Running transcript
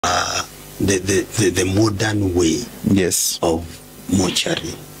the modern way of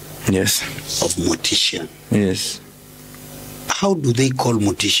mortuary, of mortician. How do they call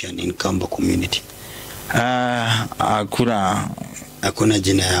mortician in Kamba community? Hakuna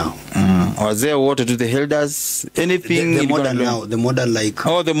jina yao. Wazee wote to the elders, anything the modern now, the modern like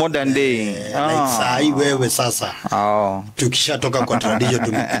the modern day. Like sai wewe sasa. Tukishatoka kwa tradition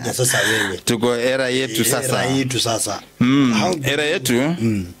tumekuja sasa wewe. Tuko era yetu sasa. Era yetu sasa. Era yetu.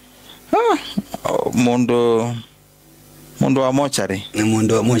 Mondo wa mortuary.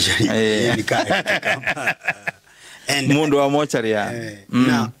 Mondo wa mortuary. And Mondo wa mortuary.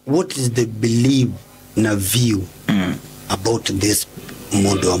 Now, what is the belief na view about this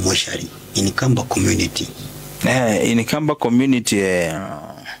Mondo wa mortuary in Kamba community? In Kamba community,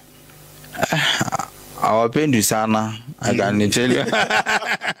 hawapendi sana. I can tell you.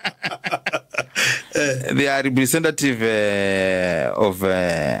 They are representative of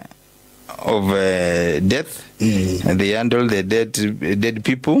death. They handle the dead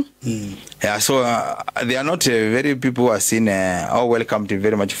people. So they are not very people who are seen welcomed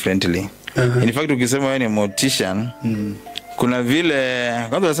very much friendly. In fact, ukisema wewe ni mortician, kuna vile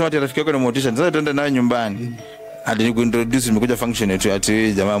kwanza unasema ati rafiki yako ni mortician, sasa tuende naye nyumbani. Ati kuintroduce nimekuja function yetu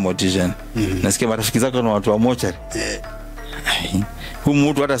ati jamaa mortician. Nasikia marafiki zako ni watu wa mortuary. Huyu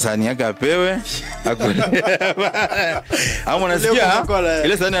mtu hata sahani yake apewe ama nasikia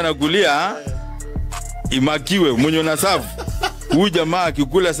ile sahani anakulia imakiwe mwenye na safu. Huyu jamaa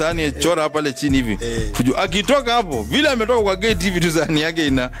akikula sahani chora pale chini hivi. Akitoka hapo vile ametoka kwa gate hivi tu sahani yake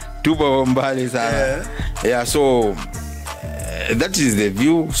ina tuba mbali sana. So that is the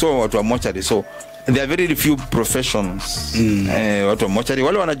view. So watu wa mortuary, so there are very few professions. Watu wa mortuary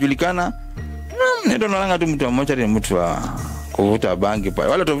wale wanajulikana. Ndio naona tu mtu wa mortuary ni mtu wa kuvuta bangi pale.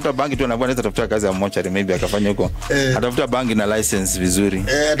 Wale watavuta bangi tu anakuwa anaweza tafuta kazi ya mortuary, maybe akafanya huko. Atafuta bangi na license vizuri.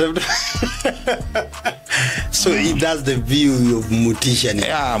 So that's the view of mortician.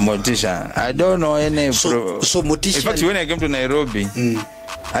 Mortician. I don't know any so mortician. In fact, when I came to Nairobi,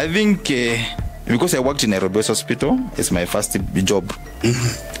 I think because I worked in Nairobi Hospital, it's my first job.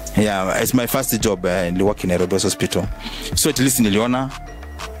 It's my first job to work in Nairobi Hospital. So at least niliona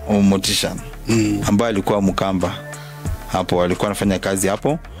mortician ambaye alikuwa Mkamba. Hapo alikuwa anafanya kazi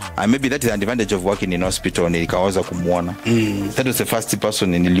hapo. Maybe that is the advantage of working in hospital, nikaweza kumuona. That was the first person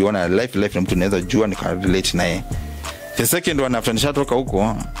niliona life na mtu naweza jua nika relate naye. The second one after nishatoka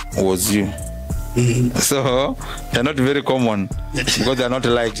huko was you. So they're not very common because they're not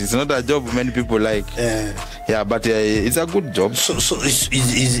liked. It's not a job many people like. But it's a good job. So it's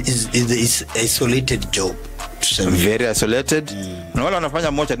isolated job. Very isolated. Na wale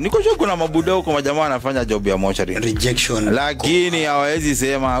wanafanya mortuary. Niko sure kuna mabuda huko majamaa wanafanya job ya mortuary. Rejection. Lakini hawezi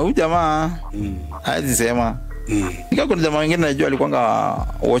sema huyu jamaa. Hawezi sema. Nika kuna jamaa wengine najua alikuanga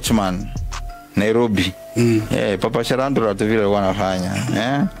watchman Nairobi. Papa Sharando watu vile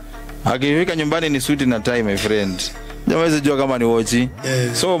wanafanya. Akifika nyumbani ni suit na tie, my friend. Jamawezi jua kama ni watchi.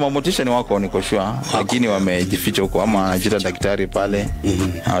 So mortician wako niko sure, lakini wamejificha huko ama anajita daktari pale.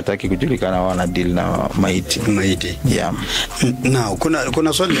 Hawataki kujulikana, wana deal na maiti. Now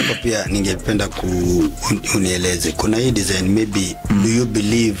kuna swali hapa pia ningependa unieleze. Kuna hii design, maybe do you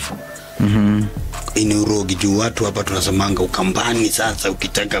believe in urogi? Juu watu hapa tunasemanga Ukambani, sasa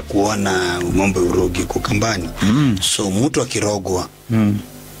ukitaka kuona mambo ya urogi Ukambani. So mtu akirogwa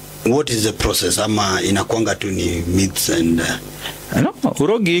what is the process, ama inakuanga tu ni myths and no,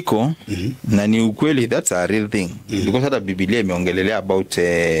 urogi iko na ni ukweli, that's a real thing. Because hata Biblia imeongelelea about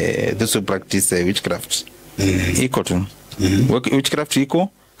those who practice witchcraft. Iko tu. Witchcraft iko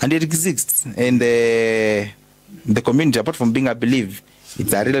and it exists in the community. Apart from being a belief,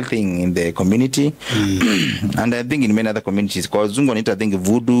 it's a real thing in the community. And I think in many other communities, because zungu wanaita, I think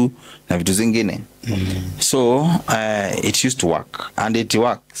voodoo na vitu zingine. So it used to work, and it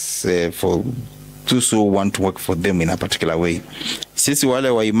works for those who want to work for them in a particular way. Sisi wale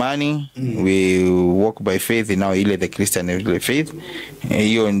wa imani, we walk by faith in our ile the Christian faith.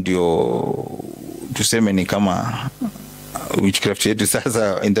 Hiyo ndio tuseme ni kama witchcraft yetu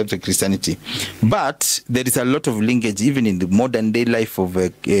sasa in terms of Christianity. But there is a lot of linkage even in the modern day life of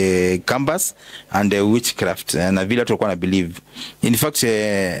Kambas and witchcraft, and I really don't believe. In fact,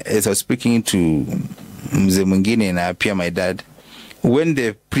 as I was speaking to mzee mwingine na pia my dad, when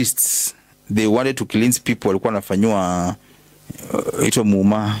the priests they wanted to cleanse people, walikuwa wanafanywa ito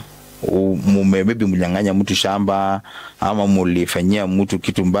mume maybe mnyang'anya mtu shamba ama mulifanyia mtu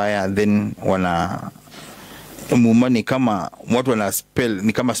kitu mbaya, then wana ni kama watu wana spell,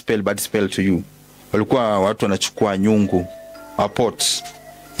 ni kama spell, bad spell to you. Walikuwa watu wanachukua nyungu a pot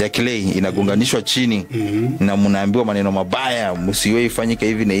ya clay inagonganishwa chini na mnaambiwa maneno mabaya, msiwe ifanyike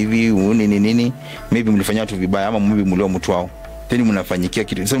hivi na hivi nini, maybe mlifanya watu vibaya ama maybe mlio mtu wao, then mnafanyikia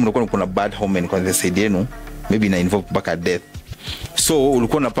kitu. So mnakuwa kuna bad omen kwa the side yenu, maybe ina involve mpaka death. So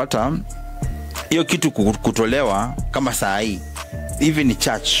ulikuwa unapata hiyo kitu kutolewa kama saa hii, even in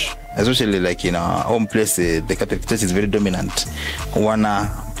church, especially like in our home place, the Catholic Church is very dominant. Wana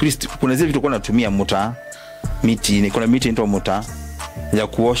priest, kuna zile vitu kwa natumia muta miti, kuna miti into muta ya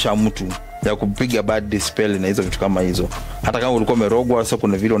kuosha mtu, ya kupiga bad spell na hizo vitu kama hizo. Hata kama ulikuwa umerogwa, sasa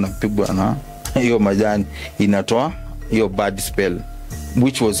kuna vile unapigwa na hiyo majani inatoa hiyo bad spell,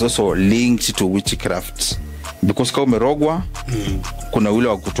 which was also linked to witchcraft, because kama umerogwa kuna ule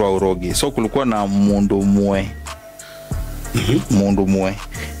wa kutoa urogi. So kulikuwa na mundu mwe. Mundu mwe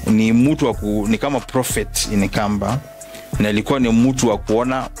ni mtu ni kama prophet in Kamba, na ilikuwa ni mtu wa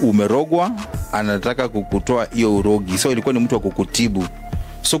kuona umerogwa, anataka kukutoa hiyo urogi. So ilikuwa ni mtu wa kukutibu.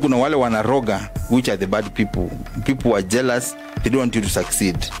 So kuna wale wanaroga, which are the bad people who are jealous, they don't want you to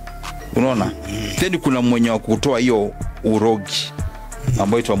succeed, unaona. Then kuna mwenye wa kutoa hiyo urogi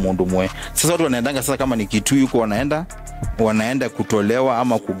ambayo itwa mundu mwe. Sasa watu wanaendanga sasa kama ni kitu yuko wanaenda kutolewa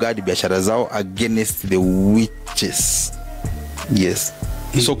ama kugadi biashara zao against the witches. Yes.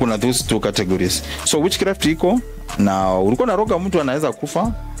 So kuna those two categories. So witchcraft iko na ulikuwa na roga mtu anaweza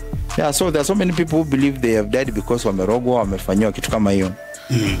kufa. Yeah, so there are so many people who believe they have died because wamerogwa, wamefanywa kitu kama hiyo.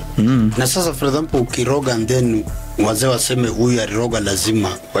 Na sasa for example ukiroga and then wazee waseme huyu aliroga,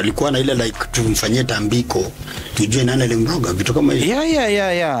 lazima walikuwa na ile like tumfanyie tambiko tujue nani alimroga, vitu kama hiyo.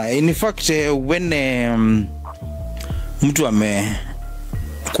 Yeah. In fact when mtu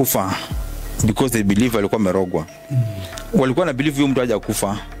amekufa because they believe alikuwa amerogwa, walikuwa na believe huyo mtu haja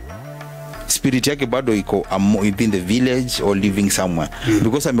kufa, spirit yake bado iko within the village or living somewhere,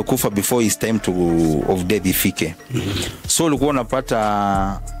 because amekufa before his time of death ifike. So ulikuwa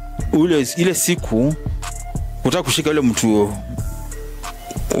unapata ile siku kutaka kushika yule mtu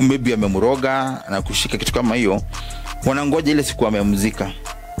maybe amemroga na kushika kitu kama hiyo, wanangoja ile siku amemzika.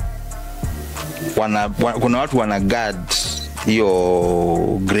 Kuna watu wana guard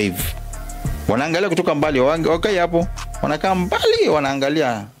hiyo grave, wanaangalia kutoka mbali, wakai hapo, wanakaa mbali,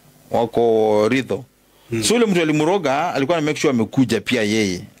 wanaangalia, wako ridho. So yule mtu alimroga alikuwa na make sure amekuja pia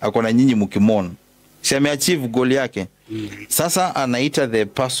yeye, ako na nyinyi mkimon, si ameachieve goal yake. Sasa anaita the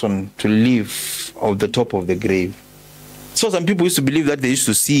person to live of the top of the grave. So some people used to believe that they used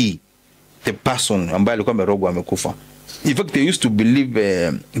to see the person ambaye alikuwa amerogwa amekufa. In fact they used to believe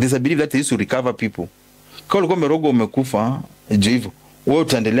there's a belief that they used to recover people. Kwa ulikuwa umerogwa umekufa, hivyo wewe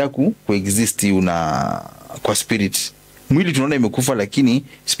utaendelea kuexist kwa spirit. Mwili tunaona imekufa, lakini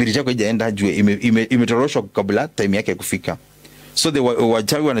spirit yako haijaenda juu, imetoroshwa kabla time yake kufika. So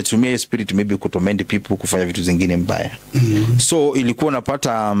wachawi wanatumia spirit maybe kutorment people, kufanya vitu zingine mbaya. So ilikuwa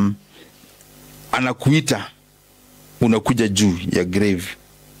unapata anakuita, unakuja juu ya grave,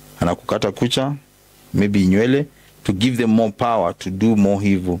 anakukata kucha, maybe nywele, to give them more power to do more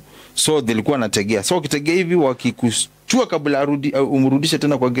evil. So nilikuwa nategea. So ukitegea hivi wakikuchua kabla umrudishe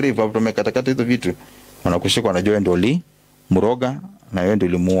tena kwa grave, hapo tumekatakata hizo vitu, wanakushika, wanajua ndio mroga na wewe ndio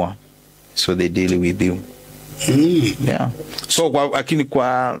ulimuua. So they deal with you. Yeah. So lakini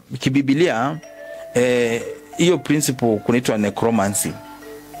kwa kibiblia hiyo principle kunaitwa necromancy.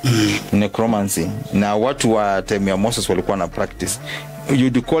 Necromancy, na watu wa time ya Moses walikuwa na practice.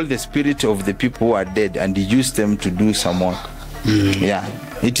 You'd call the spirit of the people who are dead and use them to do some work. Yeah,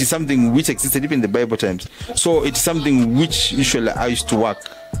 it is something which existed even in the Bible times. So it's something which usually I used to work.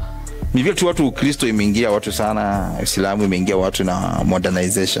 Ni vile tu watu Kristo imeingia watu sana, Uislamu imeingia watu na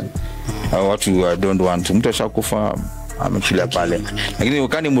modernization. Watu don't want mtu ashakufa amefilia pale. Lakini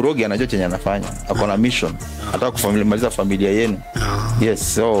ukani mrogi anajua chenye anafanya. Ako na mission. Anataka kumaliza familia yenu.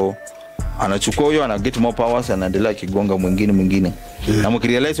 Yes, so anachukua huyo, ana get more powers, anaendelea kigonga mwingine. Na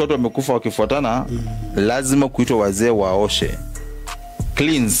mkirealize watu wamekufa wakifuatana, lazima kuitwa wazee waoshe,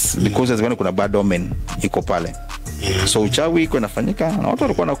 cleanse, because as kuna bad omen iko pale. So uchawi iko inafanyika na watu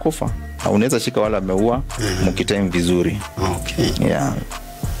walikuwa nakufa, na unaweza shika wala ameua mkitime vizuri. Okay. Yeah.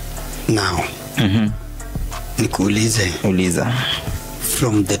 Now nikuulize,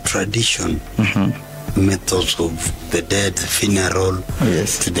 from the tradition methods of the dead funeral,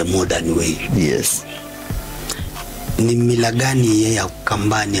 yes, to the modern way, yes, ni mila gani ya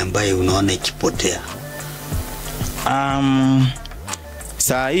Kambani ambayo unaona ikipotea?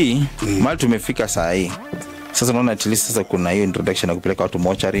 Saa hii mali tumefika saa hii sasa, naona at least sasa kuna hiyo introduction ya kupeleka watu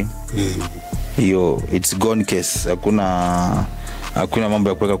mortuary. Hiyo it's gone case. Hakuna mambo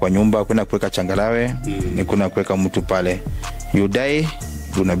ya kuweka kwa nyumba, hakuna kuweka changarawe, ni kuna kuweka mtu pale. You die,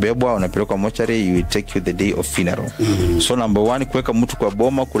 unabebwa unapelekwa mortuary, you will take you the day of funeral. So number 1, kuweka mtu kwa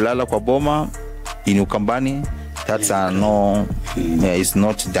boma, kulala kwa boma in Ukambani, that's no, it's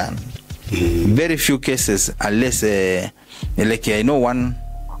not done. Very few cases, unless like I know one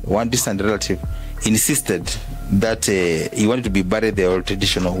distant relative insisted that he wanted to be buried the old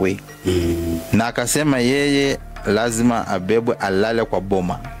traditional way. Na akasema yeye lazima abebwe alale kwa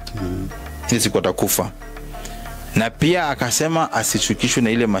boma. Ili siku atakufa. Na pia akasema asishukishwe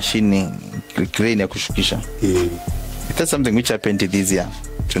na ile mashini crane ya kushukisha. That's something which happened this year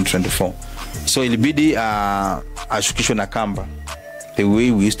 2024. So ilibidi ashukishwe na kamba the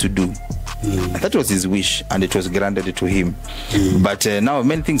way we used to do. That was his wish and it was granted to him. But now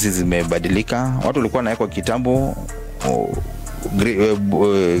many things zimebadilika. Watu walikuwa wanawekwa kitambo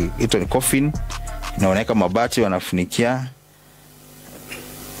ito coffin na wanaweka mabati wanafunikia.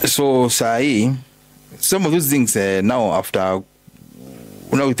 So saa hii some of those things now after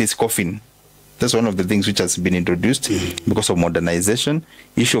with this coffin, that's one of the things which has been introduced because of modernization.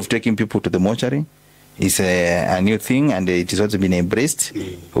 Issue of taking people to the mortuary is a new thing, and it is also been embraced.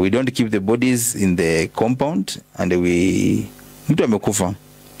 We don't keep the bodies in the compound, and mtu amekufa,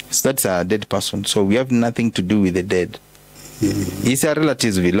 so that's a dead person, so we have nothing to do with the dead. It's our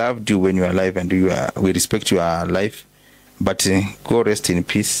relatives. We loved you when you are alive, and we respect your life, but go rest in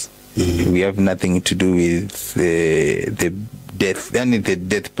peace. We have nothing to do with the death, the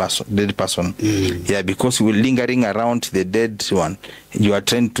dead person. Yeah, because we're lingering around the dead one. You are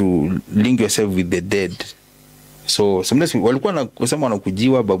trying to link yourself with the dead. So sometimes walikuwa na kusema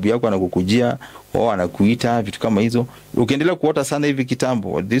wanakujiwa, babu yako anakukujia, wao anakuita, vitu kama hizo. Ukiendelea kuota sana hivi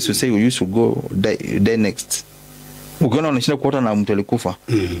kitambo, this will say you used to go die next. Ukiona unashinda kuota na mtu alikufa,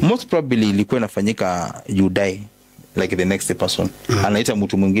 most probably ilikuwa inafanyika you die like the next person. Anaita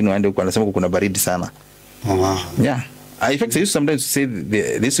mtu mwingine aende huko, anasema kuna baridi sana. Yeah. In fact, I used sometimes to say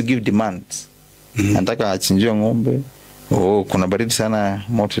they used to give demands. Anataka achinjwe ng'ombe. Kuna baridi sana,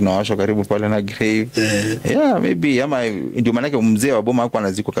 moto inawashwa karibu pale na grave. Yeah, maybe ama ndio maana yake mzee wa boma alikuwa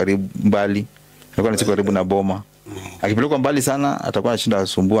anazikwa karibu mbali. Alikuwa anazikwa karibu na boma. Akipelekwa mbali sana atakuwa anashinda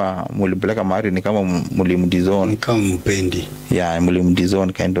asumbua, mulipeleka mahali ni kama mulimdizone, kama mpendi. Yeah,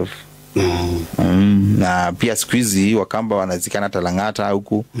 mulimdizone kind of. Na pia siku hizi Wakamba wanazikana Talangata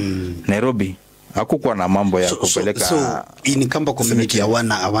huku Nairobi. Hakukuwa na mambo ya kupeleka. So in Kamba community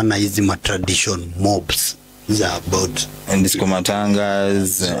hawana hizi ma tradition mobs za about and disco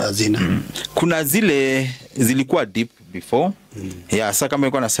matangas. Kuna zile zilikuwa deep before. Yeah, sasa kama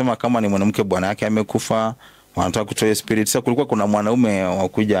ilikuwa nasema kama ni mwanamke bwana yake amekufa, wanataka kutoa spirit. Sasa kulikuwa kuna mwanaume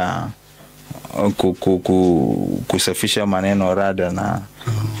wakuja kusafisha maneno rada na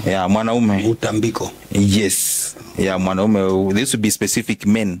yeah, mwanaume utambiko. Yes. Yeah, mwanaume, this would be specific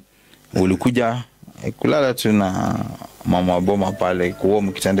men. Ulikuja kulala tu na mama wa boma pale, kuoa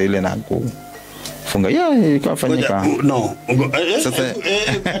mkitanda ile na kufunga. Yeah, ilikuwa fanyika. No. Sasa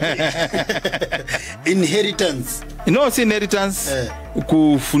inheritance. No, si inheritance.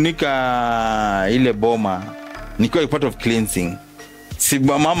 Kufunika ile boma nikiwa part of cleansing. Si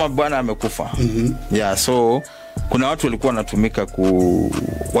mama bwana amekufa. Yeah, so kuna watu walikuwa wanatumika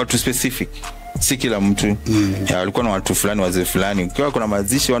watu specific. Si kila mtu. Yeah, walikuwa na watu fulani, wazee fulani. Ukiwa kuna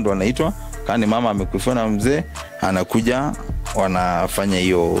mazishi watu wanaitwa, kama mama amekufa na mzee anakuja, wanafanya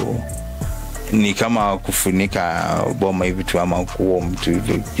hiyo ni kama kufunika boma hivi tu ama kuoa mtu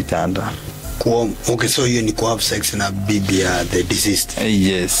hivi kitanda. Okay, so hiyo ni have sex na bibi ya the deceased.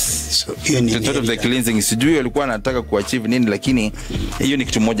 Yes. So hiyo ni sort of the cleansing. Sijui walikuwa wanataka kuachieve nini, lakini hiyo ni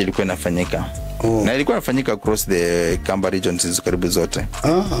kitu moja ilikuwa inafanyika. Na ilikuwa inafanyika across the Kamba regions karibu zote.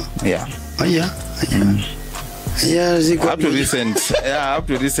 Yeah. Yeah. Up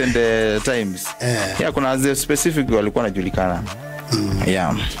to recent times. Yeah, kuna zile specific walikuwa wanajulikana.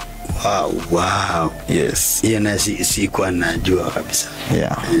 Yeah. Wow. Yes. Yana si kwa najua kabisa.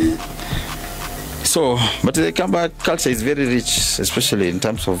 Yeah. So, but the Kamba culture is very rich, especially in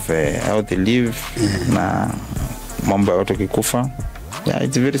terms of how they live na mambo watu kikufa. Yeah,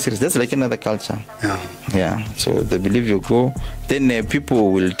 it's very serious. That's like another culture. Yeah. So they believe you go, then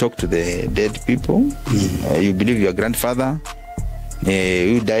people will talk to the dead people. You believe your grandfather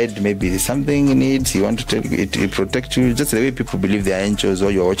who died, maybe something he needs, you want to take it, to protect you, just the way people believe they are angels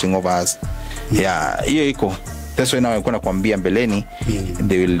or you're watching over us. Yeah, hiyo iko. That's why now I'm going to kuambia mbeleni,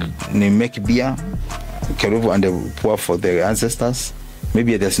 they will make beer karibu and they pour for their ancestors.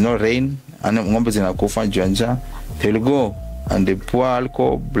 Maybe there's no rain and ng'ombe zinakufa njanja, they will go and they pour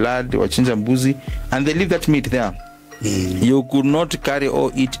alcohol, blood, wachinja mbuzi, and they leave that meat there. You could not carry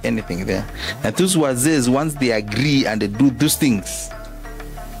or eat anything there. And those wazes, once they agree and they do those things,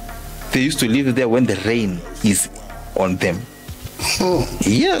 they used to live there when the rain is on them. Oh.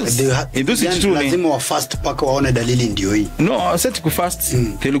 Yes. Lazima wa fast paka waone dalili ndio hii. No, set ku fast.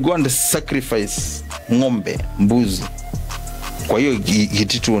 They'll go and sacrifice ng'ombe, mbuzi. Kwa hiyo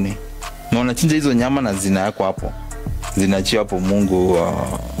kitituni. Na wanachinja hizo nyama na zinawekwa hapo. Zinaachia hapo Mungu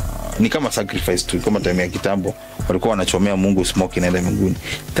ni kama sacrifice tu, kama time ya kitambo walikuwa wanachomea Mungu smoke inaenda mbinguni.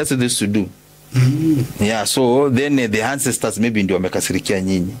 That's what they used to do. Yeah, so then the ancestors maybe ndio wamekasirikia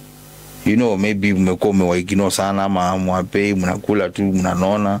nyinyi. You know, maybe mmekuwa umewaignore sana ama hamwapei, mnakula tu,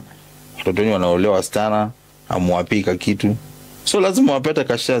 mnanona. Watoto wenu wanaolewa wasichana, hamwapika kitu. So lazima wapate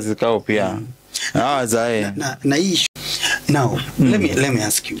kashazi zikao pia. Zae. Na hii now let me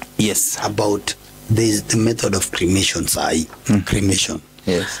ask you. Yes. About the method of cremation, cremation.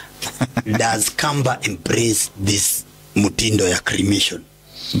 Yes. Does Kamba embrace this mutindo ya cremation?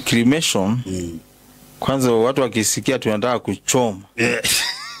 Cremation? Kwanza watu wakisikia tunataka kuchoma.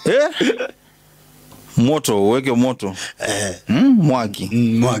 Moto, uweke moto. Mwagi.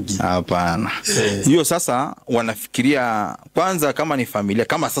 Mwagi. Hapana. Hiyo sasa wanafikiria kwanza kama ni familia,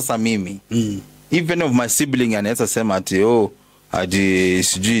 kama sasa mimi. Even of my sibling anaweza sema ati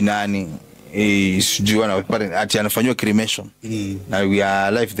sijui nani, sijui ati anafanywa cremation. Na we are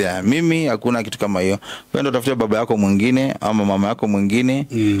alive there. Mimi hakuna kitu kama hiyo. Wewe ndio tafutia baba yako mwingine ama mama yako mwingine,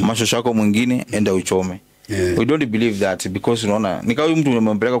 ama shosho yako mwingine, enda uchome. We don't believe that because unaona ni kama mtu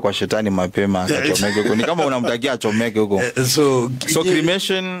umempeleka kwa shetani mapema akachomeke huko, ni kama unamtakia achomeke huko. So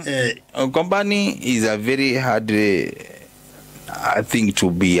cremation company is a very hard thing to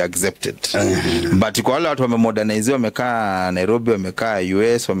be accepted. But kwa wale watu wamemodernize, wamekaa Nairobi, wamekaa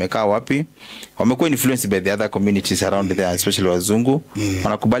US, wamekaa wapi, wamekuwa influenced by the other communities around there, especially wazungu,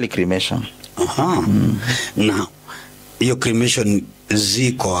 wanakubali cremation. Now hiyo cremation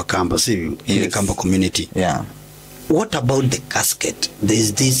ziko wa Kamba, si ile Kamba community. Yeah. What about the casket? There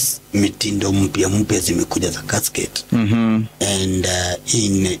is this mitindo mpya zimekuja za casket. And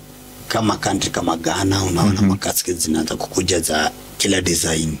in kama country kama Ghana unaona makasket zinaanza kukuja za kila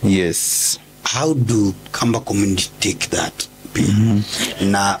design. Yes. How do Kamba community take that?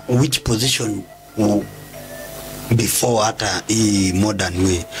 Na which position before hata hii modern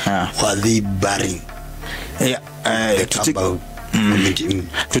way were they burying?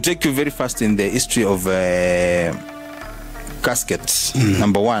 To take you very fast in the history of caskets.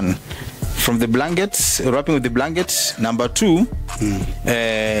 Number one, from the blankets, wrapping with the blankets. Number two,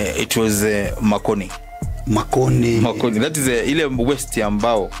 it was makoni. That is ile west ya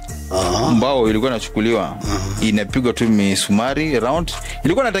mbao. Mbao ilikuwa inachukuliwa, inapigwa tu misumari round.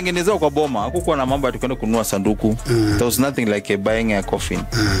 Ilikuwa inatengenezwa kwa boma. Hakukuwa na mambo ya tukwenda kununua sanduku. There was nothing like buying a coffin.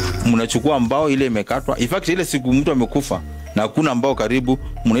 Mnachukua mbao ile imekatwa. In fact ile siku mtu amekufa na hakuna mbao karibu,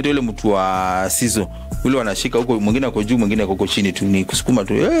 mnaita ile mtu wa sizo. Ule wanashika huko, mwingine uko juu, mwingine uko chini tu, ni kusukuma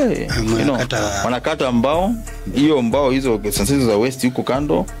tu. Wanakata mbao. Hiyo mbao hizo sansizo za west huko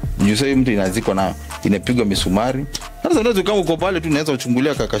kando, juu mtu inazikwa nayo, inapigwa misumari. Sasa unaweza kama uko pale tu unaweza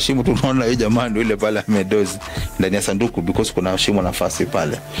uchungulia kakashimu tu, unaona yeye jamaa ndio ile pale amedozi ndani ya sanduku because kuna shimo nafasi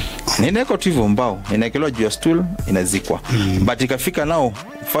pale. Ninaweka tu hivyo mbao, inaekelewa juu ya stool, inazikwa. But ikafika nao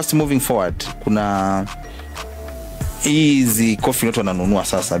fast moving forward, kuna easy coffin watu wananunua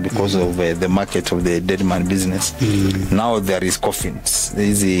sasa because of the market of the dead man business. Now there is coffins.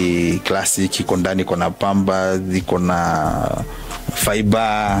 Easy classic, iko ndani kuna pamba, iko na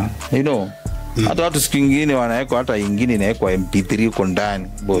fiber, you know. Hata watu siku nyingine wanaweka hata nyingine inawekwa MP3 uko ndani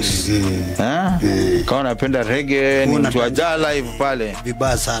boss. Kama unapenda reggae ni mtu aja live pale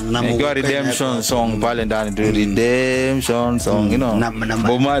vibaya sana, na redemption song pale ndani, redemption song, you know,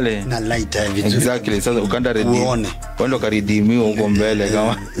 bomale na light vitu. Exactly. Sasa ukanda redeem wendo karidimiwa huko mbele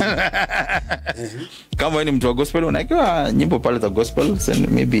kama kama ni mtu wa gospel unakiwa nyimbo pale za gospel, and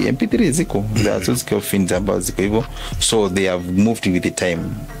maybe MP3 ziko there so skill fins ambazo ziko hivyo, so they have moved with the time.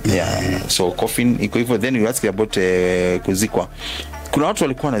 So coffin iko hivyo. Then you ask about kuzikwa. Kuna watu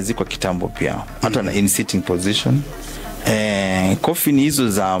walikuwa wanazikwa kitambo pia hata na in sitting position. Coffin hizo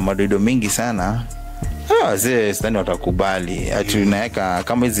za madoido mengi sana wazee sidhani watakubali. Ati unaweka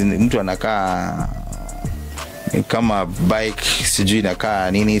kama hizi mtu anakaa kama bike sijui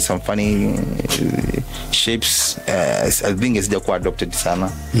inakaa nini, some funny shapes. I think it's just adopted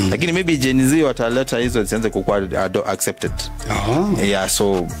sana. Lakini maybe Gen Z wataleta hizo zianze kuwa accepted.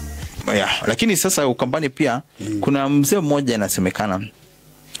 So lakini sasa ukambani pia kuna mzee mmoja inasemekana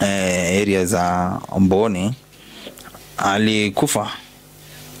area za Mboni alikufa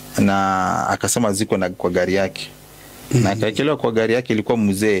na akasema ziko na kwa gari yake. Na akaekelewa kwa gari yake, ilikuwa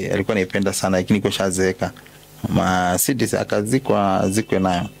mzee, alikuwa anaipenda sana lakini kwa shazeeka. Mercedes akazikwa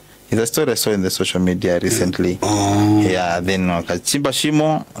nayo. It's a story I saw in the social media recently. Yeah, then wakachimba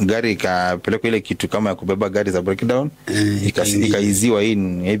shimo, gari ikapelekwa ile kitu kama ya kubeba gari za breakdown, ikaiziwa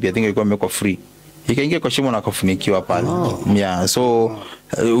in, maybe I think ilikuwa imekuwa free. Ikaingia kwa shimo na kufunikiwa pale. Yeah, so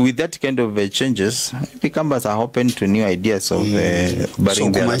with that kind of changes, Kambas are open to new ideas of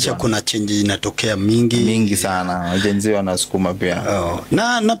burying the maisha. Kuna change inatokea mingi sana. Jenzi wanasukuma pia.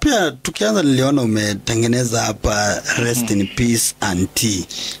 Na pia tukianza niliona umetengeneza hapa rest in peace auntie.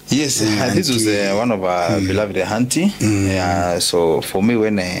 Yes, this was one of our beloved auntie. Yeah, so for me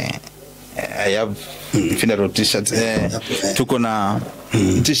when I have funeral t-shirts, tuko na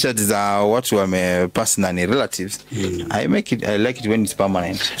t-shirts za watu wamepass na ni relatives. I like it when it's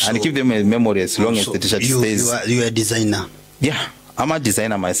permanent, so, and keep them as memory as long as the t-shirt stays. You are a designer? Yeah, I'm a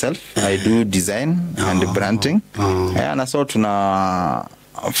designer myself. I do design and branding. Na so tunafanyia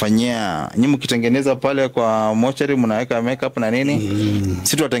nyinyi mkitengeneza pale kwa mortuary, mnaweka makeup na nini,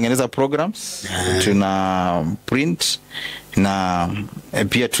 sisi tunatengeneza programs, tuna print na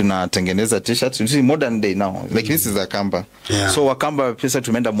pia tunatengeneza t-shirts. This is modern day now, like this is a Kamba. So wa Kamba pesa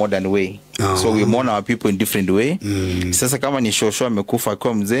tumeenda modern way, so we mourn our people in different way. Sasa kama ni shosho amekufa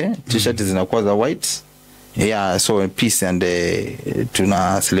kwa mzee, t-shirt zinakuwa za white. Yeah, so in peace and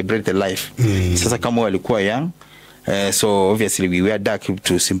tuna celebrate the life. Sasa kama walikuwa young, so obviously we wear dark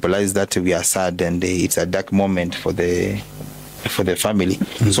to symbolize that we are sad and it's a dark moment for the family.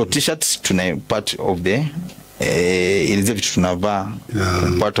 So t-shirts tuna part of the ilizia vitu tunavaa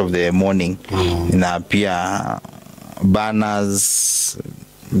part of the mourning, na pia banners,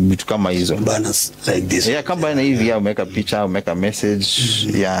 vitu kama hizo. Banners like this. Yeah, kama na hivi, umeka picha, umeka message,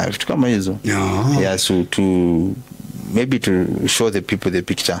 yeah, vitu kama hizo. Yeah, so to maybe to show the people the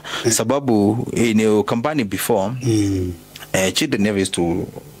picture. Sababu in a company before, children never used to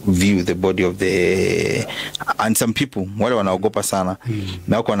view the body of the, and some people wale wanaogopa sana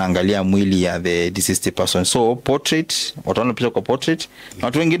na wako wanaangalia mwili ya the deceased person. So portrait, wataona picha kwa portrait, na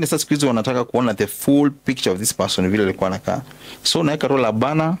watu wengine sasa siku hizo wanataka kuona the full picture of this person vile alikuwa anakaa. So unaweka rola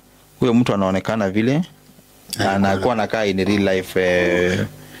bana, huyo mtu anaonekana vile anakuwa anakaa in real life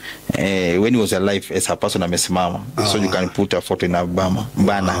when he was alive as a person amesimama. So you can put a photo in a bana.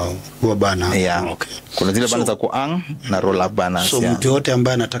 Yeah. Okay. Kuna zile bana za kuang na roll up bana. So mtu yote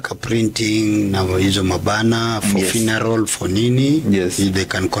ambaye anataka printing na hizo mabana for funeral for nini, they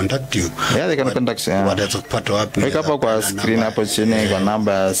can contact you. Yeah, they can contact you. Watapata wapi? Weka hapo kwa screen hapo chini kwa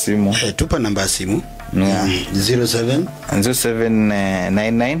namba ya simu. Tupa namba ya simu.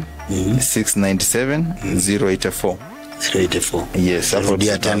 0799 697 084. 084. Yes, hapo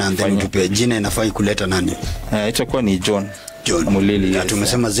dia tena and then tupe jina inafai kuleta nani? Itakuwa ni John mulili.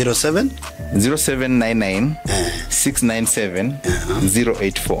 Tumesema 0799 697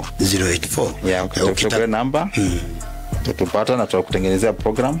 084. Yeah, ukitaka namba tutapata na tutakutengenezea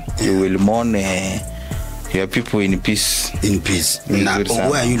program. You will mourn your people in peace. Now,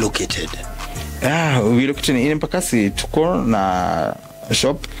 where are you located? We located in Mpakasi. Tuko na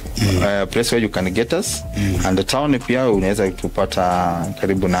shop, place where you can get us, and the town pia unaweza kutupata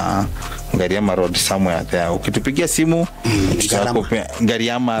karibu na Gariama Road somewhere there. Ukitupigia simu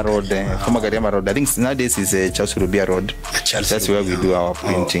Gariama Road, kama Gariama Road, I think nowadays is Charles Rubia Road. That's where we do our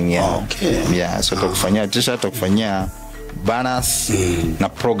printing. Yeah, so tukufanyia t-shirt, tukufanyia banners na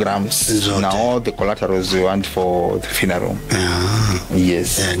programs na all the collaterals we want for the funeral.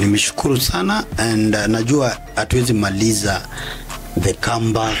 Yes. Nimeshukuru sana, and najua hatuwezi maliza the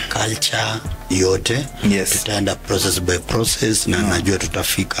Kamba culture yote. Tutaenda process by process na najua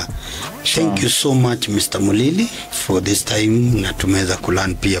tutafika. Thank you so much Mr. Mulili for this time, na tumeweza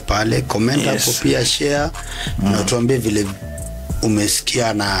kulearn pia pale. Comment hapo pia, share na tuambie vile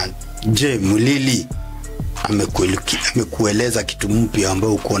umesikia, na je Mulili amekueleza kitu mpya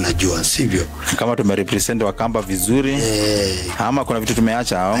ambayo uko unajua, sivyo? Kama tumerepresent wa Kamba vizuri, ama kuna vitu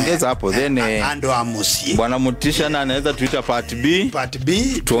tumeacha, ongeza hapo. Then ando amusi bwana mortician anaweza tuita part B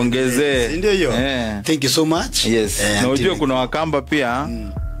tuongezee, ndio hiyo. Thank you so much. Na unajua kuna wa Kamba pia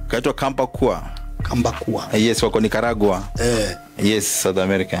kaitwa Kamba Kua. Yes, wako Nicaragua. Yes, South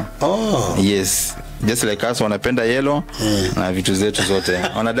America. Yes, just like us, wanapenda yellow na vitu zetu zote.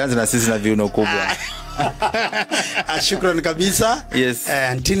 Wana dance na sisi na viuno kubwa. Shukran kabisa.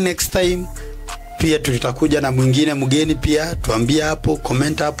 Until next time, pia tutakuja na mwingine mgeni pia, tuambie hapo,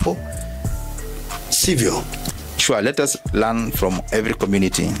 comment hapo, sivyo? Sure, let us learn from every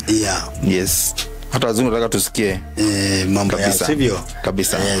community. Yes. Hata wazungu nataka tusikie mambo ya, sivyo?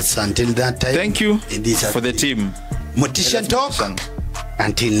 Kabisa. Until that time, thank you for the team. Mortician Talk.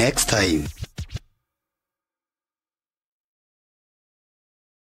 Until next time.